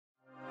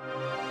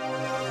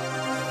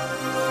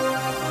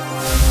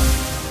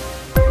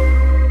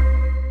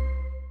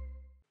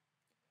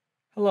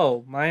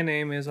Hello, my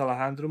name is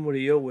Alejandro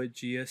Murillo with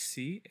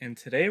GSC, and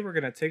today we're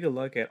going to take a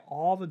look at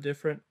all the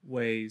different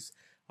ways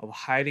of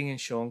hiding and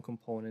showing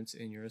components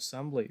in your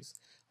assemblies.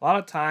 A lot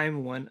of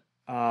time when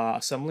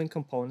assembling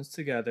components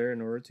together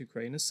in order to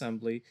create an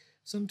assembly,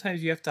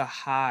 sometimes you have to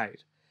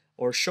hide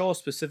or show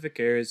specific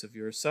areas of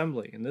your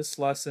assembly. In this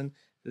lesson,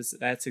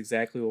 that's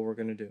exactly what we're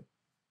going to do.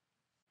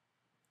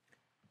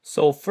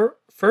 So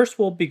first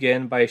we'll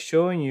begin by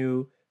showing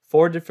you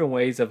 4 different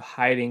ways of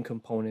hiding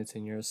components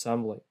in your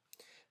assembly.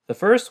 The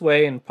first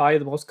way, and probably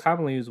the most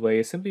commonly used way,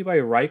 is simply by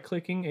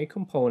right-clicking a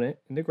component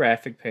in the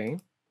graphic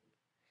pane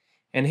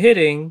and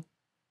hitting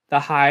the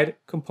Hide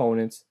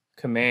Components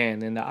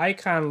command. And the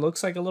icon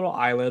looks like a little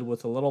eyelid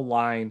with a little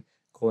line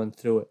going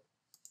through it.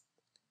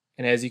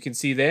 And as you can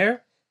see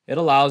there, it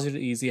allows you to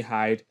easily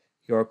hide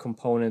your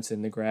components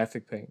in the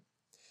graphic pane.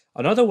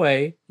 Another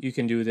way you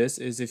can do this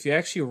is if you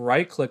actually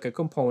right-click a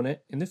component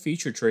in the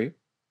feature tree.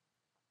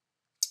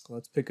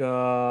 Let's pick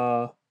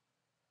a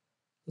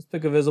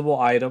visible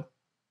item.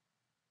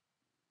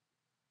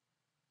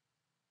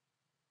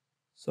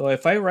 So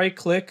if I right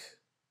click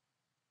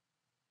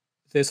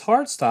this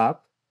hard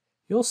stop,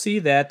 you'll see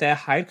that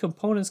hide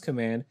components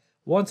command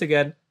once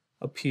again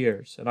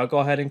appears. And I'll go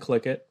ahead and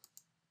click it.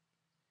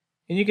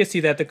 And you can see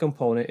that the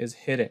component is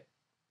hidden.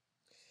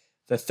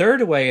 The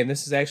third way, and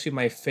this is actually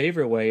my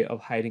favorite way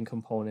of hiding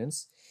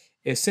components,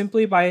 is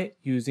simply by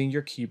using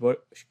your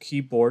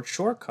keyboard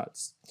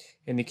shortcuts.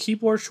 And the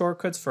keyboard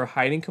shortcuts for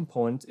hiding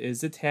components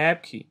is the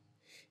tab key.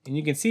 And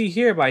you can see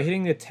here by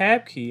hitting the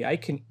tab key, I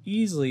can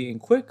easily and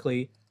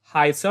quickly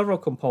hide several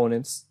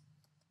components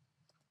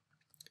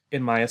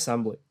in my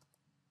assembly.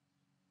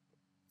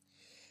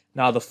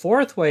 Now the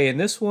fourth way, and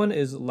this one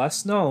is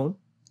less known,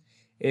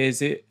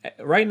 is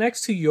right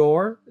next to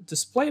your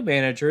display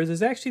managers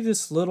is actually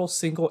this little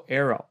single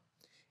arrow.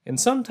 And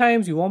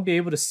sometimes you won't be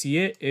able to see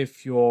it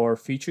if your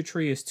feature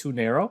tree is too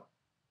narrow.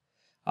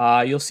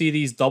 You'll see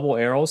these double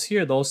arrows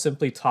here. Those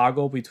simply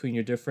toggle between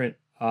your different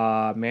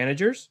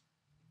managers.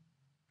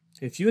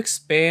 If you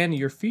expand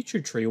your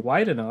feature tree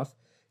wide enough,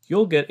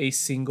 you'll get a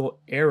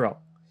single arrow.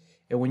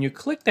 And when you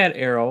click that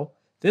arrow,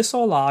 this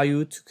will allow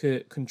you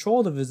to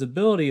control the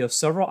visibility of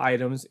several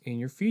items in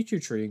your feature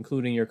tree,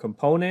 including your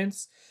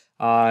components.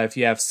 If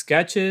you have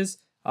sketches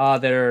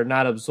that are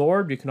not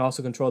absorbed, you can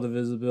also control the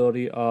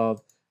visibility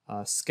of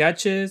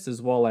sketches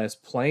as well as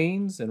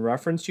planes and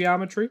reference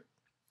geometry.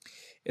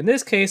 In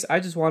this case,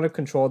 I just want to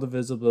control the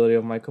visibility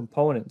of my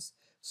components.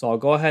 So I'll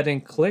go ahead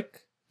and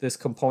click this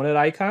component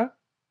icon.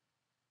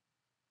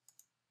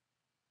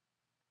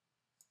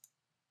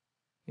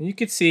 And you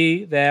can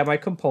see that my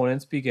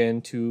components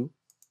begin to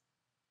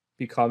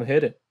become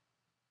hidden.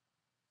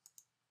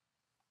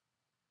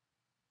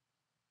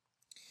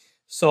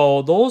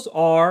 So those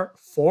are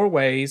 4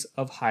 ways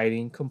of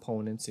hiding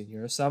components in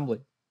your assembly.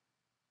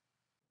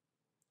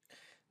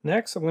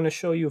 Next, I'm going to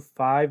show you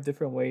 5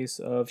 different ways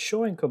of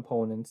showing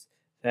components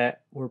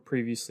that were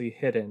previously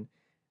hidden.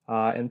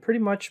 And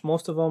pretty much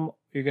most of them,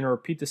 you're going to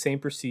repeat the same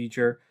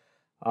procedure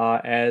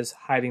as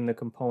hiding the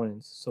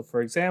components. So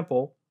for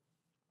example,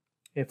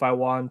 if I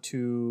want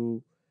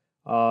to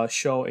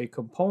show a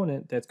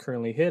component that's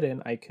currently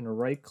hidden, I can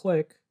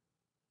right-click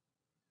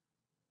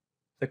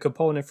the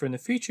component from the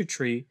feature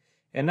tree,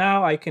 and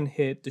now I can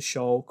hit the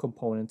Show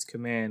Components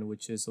command,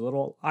 which is a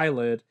little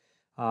eyelid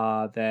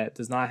that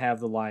does not have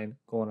the line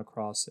going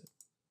across it.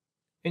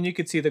 And you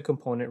can see the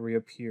component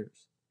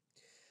reappears.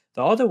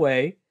 The other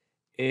way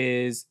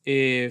is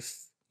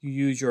if you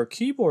use your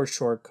keyboard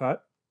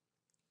shortcut.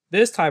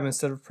 This time,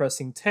 instead of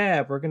pressing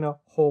Tab, we're going to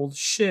hold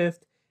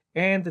Shift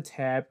and the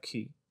Tab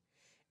key.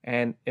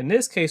 And in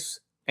this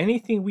case,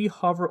 anything we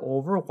hover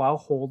over while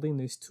holding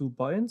these 2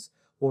 buttons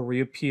will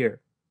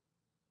reappear,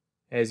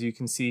 as you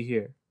can see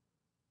here.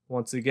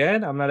 Once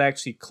again, I'm not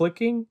actually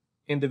clicking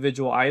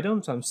individual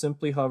items, I'm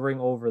simply hovering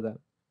over them,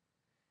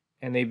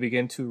 and they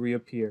begin to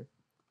reappear.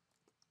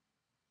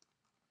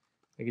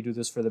 I can do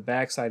this for the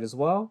back side as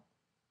well.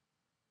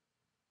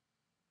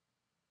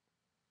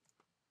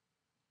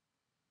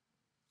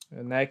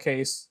 In that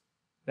case,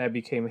 that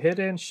became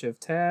hidden,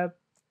 Shift Tab,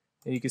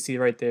 and you can see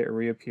right there it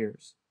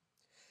reappears.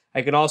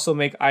 I can also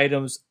make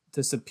items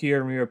disappear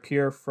and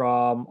reappear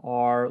from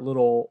our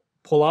little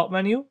pull-out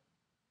menu.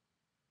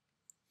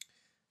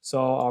 So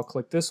I'll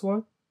click this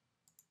one.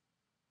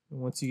 And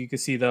once you can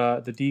see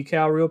the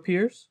decal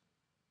reappears.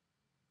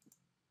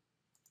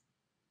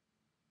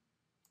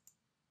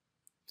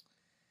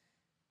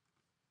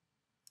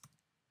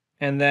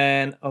 And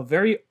then a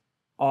very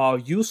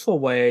useful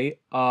way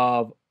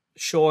of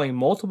showing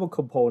multiple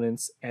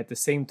components at the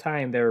same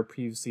time that were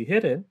previously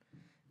hidden.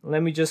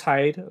 Let me just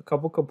hide a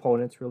couple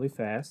components really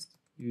fast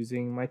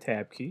using my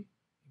tab key.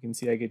 You can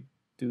see I could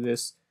do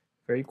this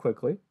very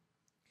quickly.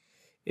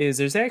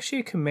 There's actually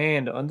a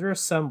command under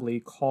assembly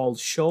called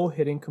Show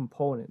Hidden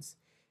Components.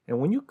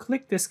 And when you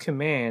click this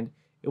command,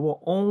 it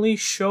will only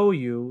show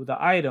you the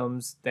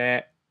items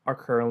that are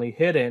currently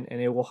hidden,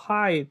 and it will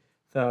hide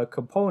the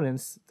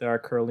components that are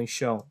currently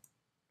shown.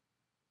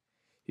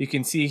 You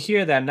can see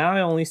here that now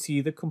I only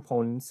see the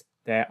components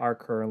that are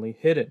currently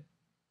hidden.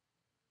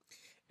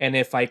 And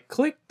if I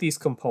click these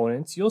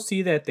components, you'll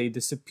see that they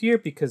disappear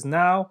because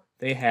now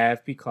they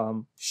have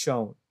become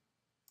shown.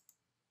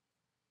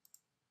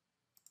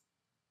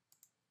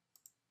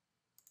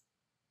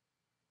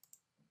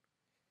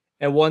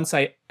 And once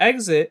I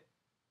exit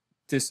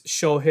this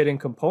show hidden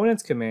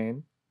components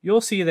command,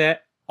 you'll see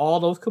that all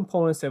those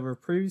components that were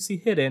previously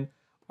hidden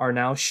are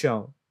now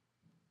shown.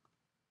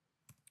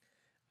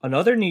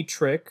 Another neat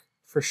trick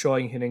for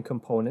showing hidden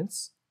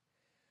components,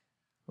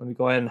 let me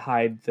go ahead and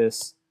hide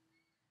this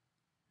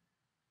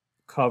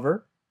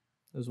cover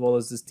as well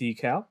as this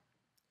decal,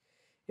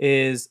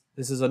 is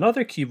this is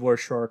another keyboard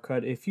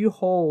shortcut. If you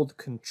hold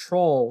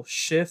Control,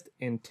 Shift,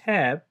 and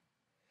Tab,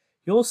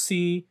 you'll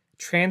see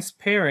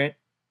transparent.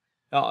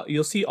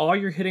 You'll see all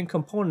your hidden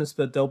components,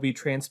 but they'll be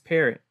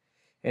transparent.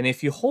 And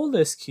if you hold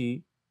this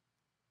key,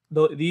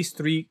 these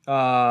three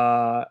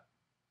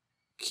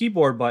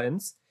keyboard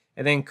buttons,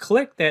 and then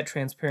click that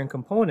transparent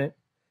component,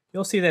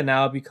 you'll see that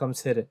now it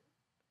becomes hidden.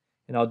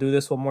 And I'll do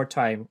this one more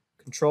time.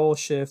 Control,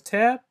 Shift,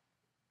 Tab.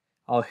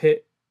 I'll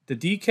hit the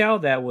decal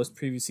that was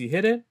previously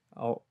hidden.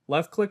 I'll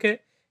left click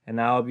it, and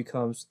now it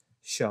becomes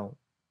shown.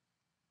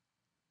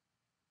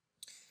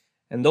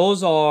 And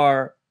those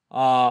are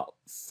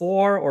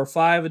 4 or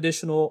 5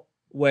 additional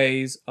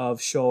ways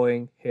of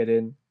showing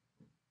hidden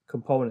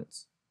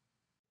components.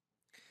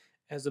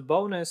 As a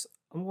bonus,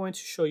 I'm going to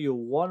show you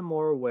one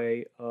more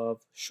way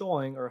of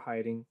showing or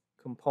hiding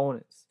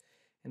components.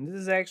 And this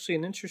is actually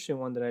an interesting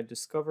one that I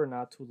discovered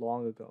not too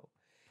long ago.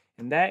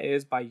 And that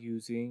is by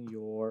using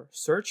your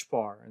search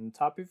bar. In the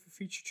top of your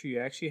feature tree, you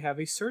actually have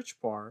a search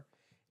bar.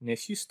 And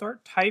if you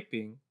start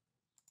typing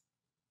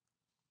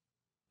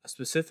a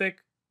specific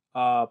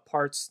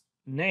part's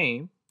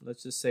name,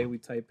 let's just say we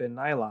type in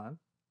nylon,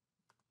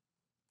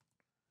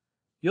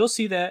 you'll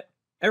see that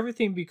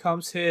everything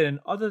becomes hidden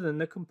other than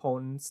the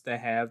components that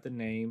have the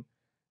name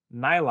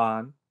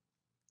nylon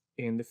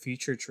in the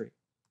feature tree.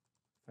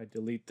 If I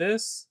delete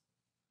this,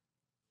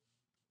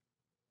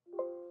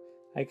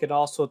 I could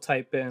also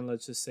type in,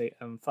 let's just say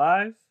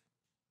M5, and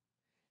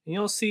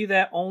you'll see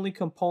that only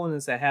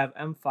components that have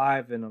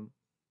M5 in them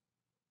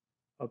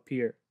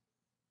appear.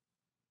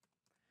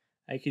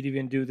 I could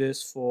even do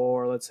this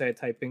for, let's say I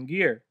type in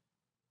gear.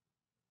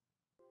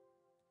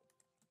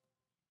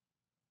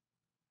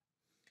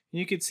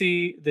 You can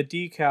see the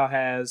decal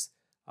has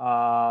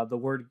the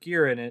word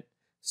gear in it,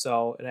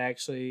 so it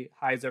actually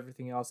hides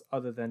everything else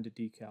other than the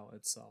decal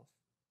itself.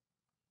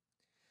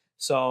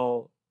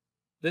 So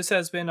this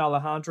has been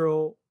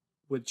Alejandro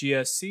with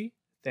GSC.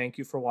 Thank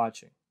you for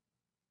watching.